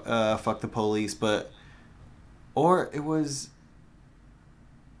Fuck the Police, but... Or it was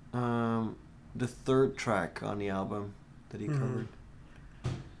the third track on the album that he covered.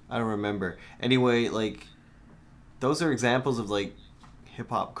 I don't remember. Anyway, like, those are examples of, like,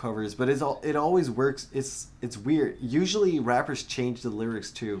 hip-hop covers, but it always works. It's weird. Usually rappers change the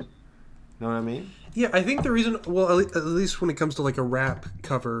lyrics too. Know what I mean? Yeah, I think the reason, well, at least when it comes to like a rap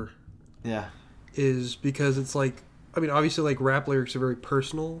cover, yeah, is because it's like, I mean, obviously like rap lyrics are very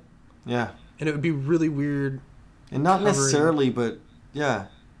personal. Yeah. And it would be really weird. And not necessarily, but yeah.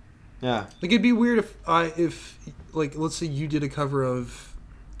 Yeah. Like, it'd be weird if like, let's say you did a cover of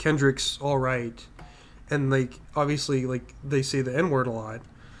Kendrick's All Right, and like obviously like they say the N-word a lot.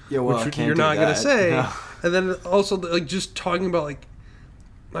 Yeah, well, which you're not gonna say. No. And then also like just talking about like,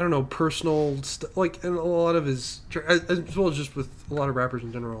 I don't know, personal stuff, like, and a lot of his, as well as just with a lot of rappers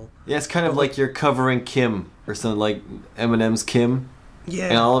in general. Yeah, it's kind of like you're covering Kim or something, like Eminem's Kim. Yeah.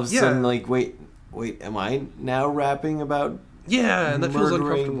 And all of a sudden, like, wait, am I now rapping about? Yeah, and that feels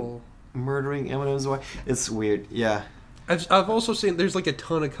uncomfortable. Murdering Eminem's wife. It's weird. Yeah. I've also seen there's like a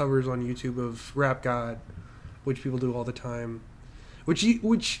ton of covers on YouTube of Rap God, which people do all the time, which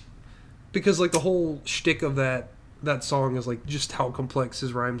because like the whole shtick of that song is like just how complex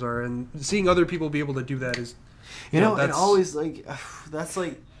his rhymes are, and seeing other people be able to do that is, you know, it always like that's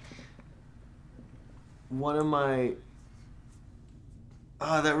like one of my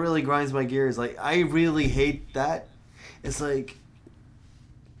that really grinds my gears. Like, I really hate that. It's like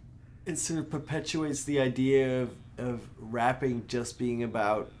it sort of perpetuates the idea of rapping just being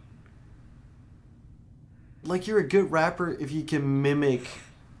about, like, you're a good rapper if you can mimic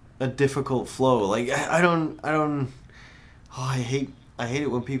a difficult flow. Like, I hate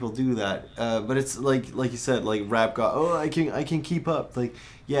it when people do that. But it's like you said, like Rap God. Oh, I can keep up. Like,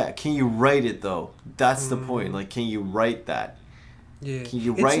 yeah, can you write it though? That's the point. Like, can you write that? Yeah. Can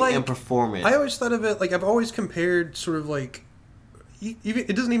you write and perform it? I always thought of it like, I've always compared sort of like, even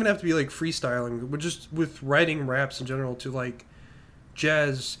it doesn't even have to be like freestyling, but just with writing raps in general to like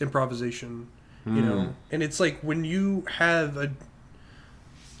jazz improvisation, you know. And it's like when you have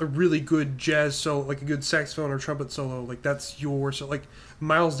a really good jazz solo, like a good saxophone or trumpet solo, like that's your, so like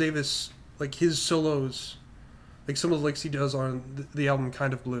Miles Davis, like his solos, like some of the licks he does on the album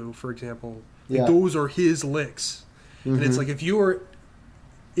Kind of Blue, for example, like those are his licks, And it's like, if you were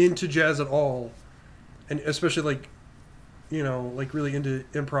into jazz at all, and especially like, you know, like really into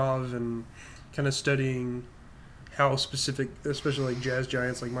improv and kind of studying how specific, especially like jazz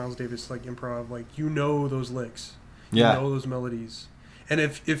giants like Miles Davis, like improv, like, you know those licks, you know those melodies. And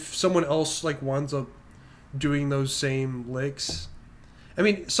if someone else like winds up doing those same licks, I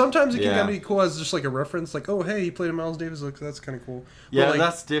mean, sometimes it can kind of be cool as just like a reference, like, oh, hey, he played a Miles Davis lick, that's kind of cool. Yeah, like,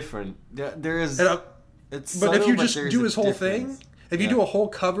 that's different. There is. It's but subtle, if you just do his whole difference. thing, if you do a whole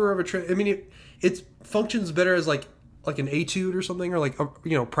cover of a I mean, it functions better as like an etude or something, or like a,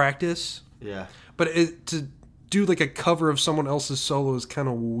 you know, practice. Yeah. But to do like a cover of someone else's solo is kind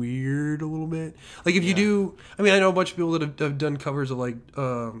of weird a little bit. Like if you do, I mean, I know a bunch of people that have done covers of like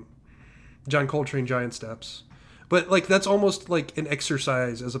John Coltrane Giant Steps, but like that's almost like an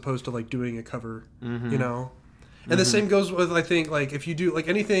exercise as opposed to like doing a cover, you know. And the same goes with, I think, like if you do like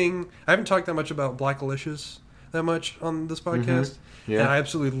anything. I haven't talked that much about Black Alicious that much on this podcast. And I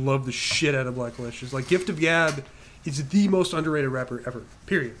absolutely love the shit out of Black Alicious. Like Gift of Gab is the most underrated rapper ever.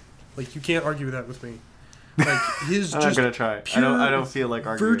 Period. Like you can't argue that with me. Like his I'm just not gonna try. pure I don't feel like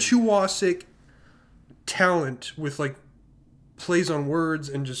arguing. virtuosic talent with like plays on words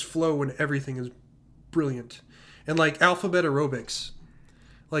and just flow and everything is brilliant. And like Alphabet Aerobics,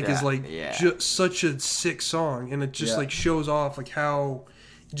 like is like such a sick song, and it just like shows off like how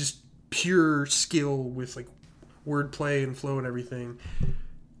just pure skill with like wordplay and flow and everything.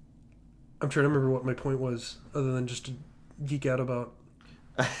 I'm trying to remember what my point was, other than just to geek out about.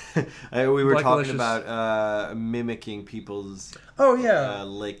 We were Black talking Alicious. about mimicking people's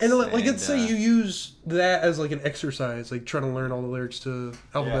licks. And like let's say you use that as like an exercise, like trying to learn all the lyrics to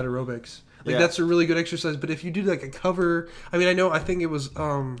Alphabet Aerobics. Like that's a really good exercise. But if you do like a cover, I mean, I think it was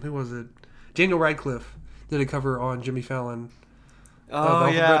who was it? Daniel Radcliffe did a cover on Jimmy Fallon of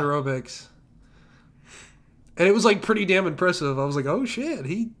Alphabet Aerobics, and it was like pretty damn impressive. I was like, oh shit,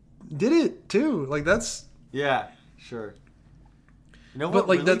 he did it too. Like that's sure. You know But, what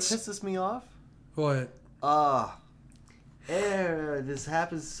like, really that's- pisses me off? what. This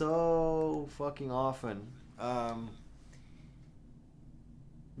happens so fucking often.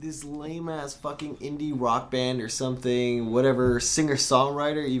 This lame ass fucking indie rock band or something, whatever, singer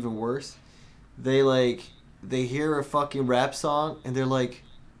songwriter, even worse. They hear a fucking rap song and they're like,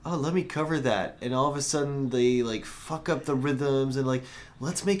 oh, let me cover that. And all of a sudden they like fuck up the rhythms and like,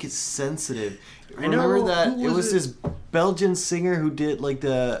 let's make it sensitive. Remember that it was this Belgian singer who did like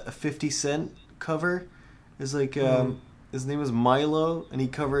the 50 Cent cover. It was like his name was Milo, and he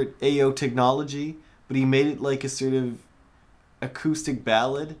covered AO Technology, but he made it like a sort of acoustic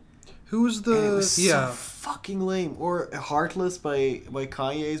ballad. Who's the And it was so fucking lame. Or Heartless by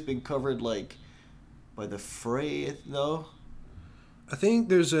Kanye has been covered like by the Fray, no? I think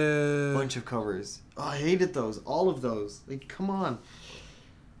there's a Bunch of covers. Oh, I hated those. All of those. Like, come on.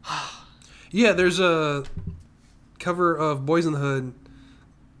 Yeah, there's a cover of Boys in the Hood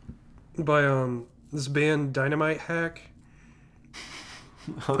by this band Dynamite Hack.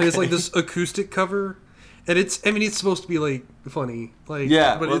 Okay. And it's like this acoustic cover, and it's supposed to be like funny, like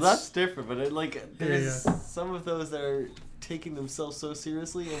But it's, that's different. But it, like, there's Yeah. some of those that are taking themselves so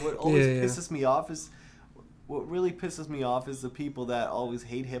seriously, and what always pisses me off is, what really pisses me off is the people that always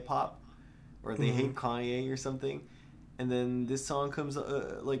hate hip hop, or they hate Kanye or something. And then this song comes,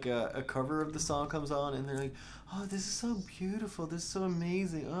 like a cover of the song comes on, and they're like, "Oh, this is so beautiful. This is so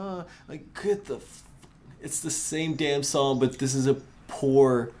amazing. Oh, like get the, it's the same damn song, but this is a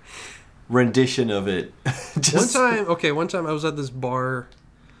poor rendition of it." Just, one time I was at this bar.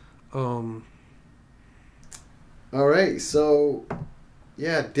 All right, so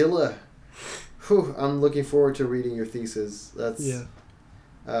yeah, Dilla. Whew, I'm looking forward to reading your thesis. That's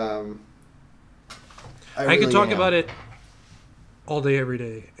I could talk about it all day, every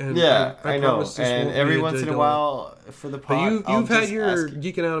day. And I know. promise this And won't be every a once in a day while for the pod, But you've had your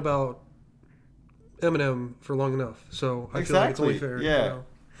geeking out about Eminem for long enough, so I feel like it's only fair. Yeah. You know?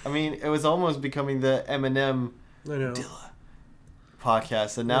 I mean, it was almost becoming the Eminem I know. Dilla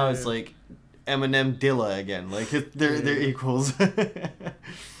podcast, and now it's like Eminem Dilla again. Like they're equals. I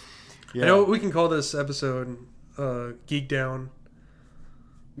know we can call this episode Geek Down.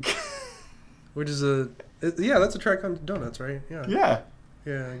 Which is that's a track on Donuts, right? Yeah.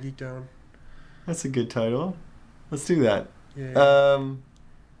 Yeah, Geek Down. That's a good title. Let's do that. Yeah.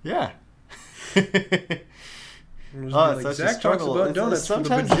 It's such a Zach talks struggle. about donuts.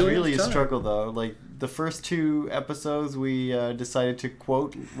 Sometimes for the it's really a bajillionth time. struggle, though. Like the first 2 episodes, we decided to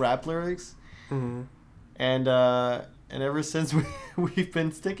quote rap lyrics, Mm-hmm. and ever since we've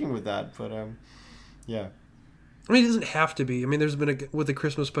been sticking with that. But yeah. I mean, it doesn't have to be. I mean, there's been with the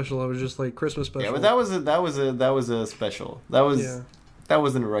Christmas special. I was just like Christmas special. Yeah, but that was a special. That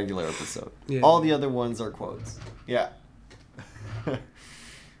wasn't a regular episode. Yeah. All the other ones are quotes. Yeah.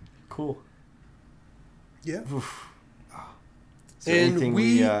 Cool. Yeah. Oof. Is there And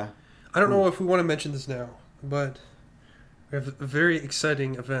anything I don't know if we want to mention this now, but we have a very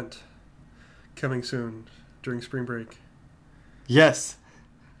exciting event coming soon during spring break. Yes.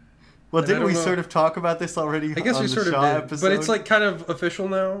 Well, And I didn't don't we know- sort of talk about this already? I guess on we the sort of Shaw did, episode? but it's like kind of official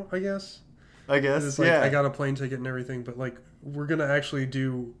now. I guess. I guess. It's like yeah. I got a plane ticket and everything, but like we're gonna actually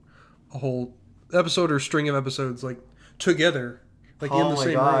do a whole episode or string of episodes like together, like in the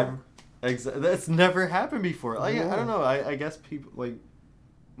same room. That's never happened before. I No. don't know. I guess people like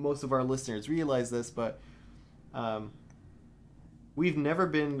most of our listeners realize this, but we've never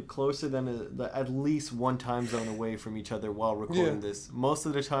been closer than at least one time zone away from each other while recording Yeah. this. Most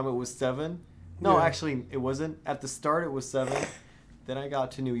of the time it was 7. No, Yeah. actually it wasn't. At the start it was 7. Then I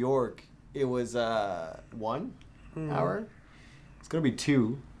got to New York. It was 1 hour. It's gonna be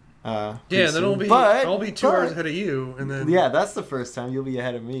 2. Yeah, pretty then it'll soon. be I'll be 2 hours ahead of you, and then Yeah, that's the first time you'll be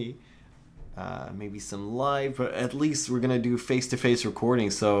ahead of me. Maybe some live, but at least we're gonna do face-to-face recording.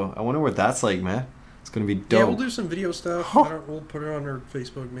 So I wonder what that's like, man. It's gonna be dope. yeah, we'll do some video stuff. We'll put it on our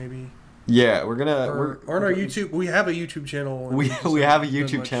Facebook maybe, Yeah, we're gonna. or on our YouTube. We have a YouTube channel. and We just we have a haven't done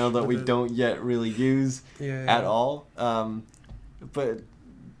YouTube much channel that we with it. don't yet really use Yeah, at all. But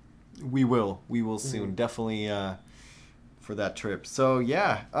we will. We will soon. Definitely for that trip. So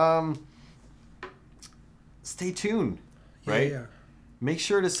yeah. Stay tuned. Right. Yeah. Make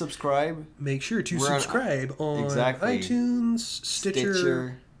sure to subscribe. Make sure to We're on- subscribe on Exactly. iTunes,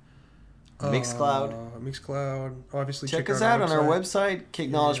 Stitcher, Mixcloud. Mixcloud. Obviously, Check us out on our website,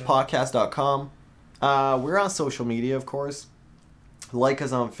 KickKnowledgePodcast.com. We're on social media, of course. Like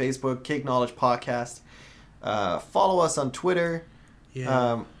us on Facebook, Kick Knowledge Podcast. Follow us on Twitter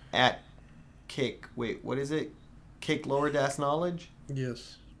Yeah. at Kick. Wait, what is it? Kick Lower Dash Knowledge.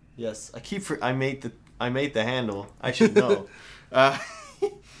 Yes. Yes, I made the handle. I should know.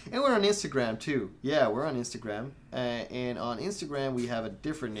 And we're on Instagram too. Yeah, we're on Instagram. And on Instagram we have a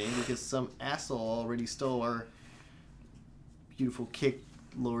different name because some asshole already stole our beautiful Kick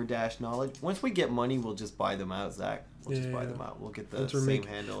Lower Dash Knowledge. Once we get money, we'll just buy them out, Zach. We'll just buy Yeah. them out. We'll get the Once we're same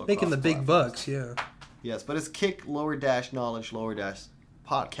handle. making the across big platforms. bucks. Yeah. Yes, but it's Kick Lower Dash Knowledge Lower Dash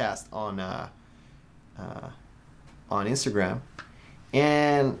Podcast on Instagram.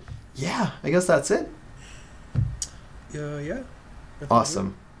 And yeah, I guess that's it. Yeah.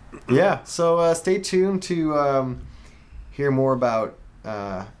 Awesome. Yeah, so stay tuned to hear more about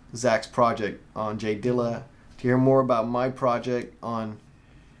Zach's project on Jay Dilla, to hear more about my project on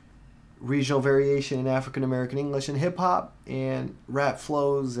regional variation in African American English and hip hop and rap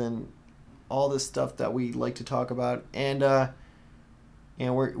flows and all this stuff that we like to talk about. And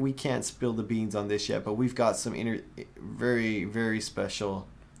we can't spill the beans on this yet, but we've got some very, very special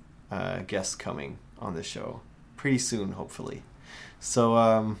guests coming on the show pretty soon, hopefully.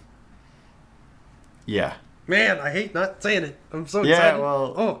 So, yeah. Man, I hate not saying it. I'm so excited. Yeah,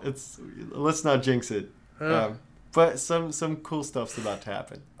 well, let's not jinx it. But some cool stuff's about to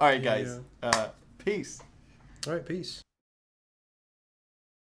happen. All right, guys. Peace. All right, peace.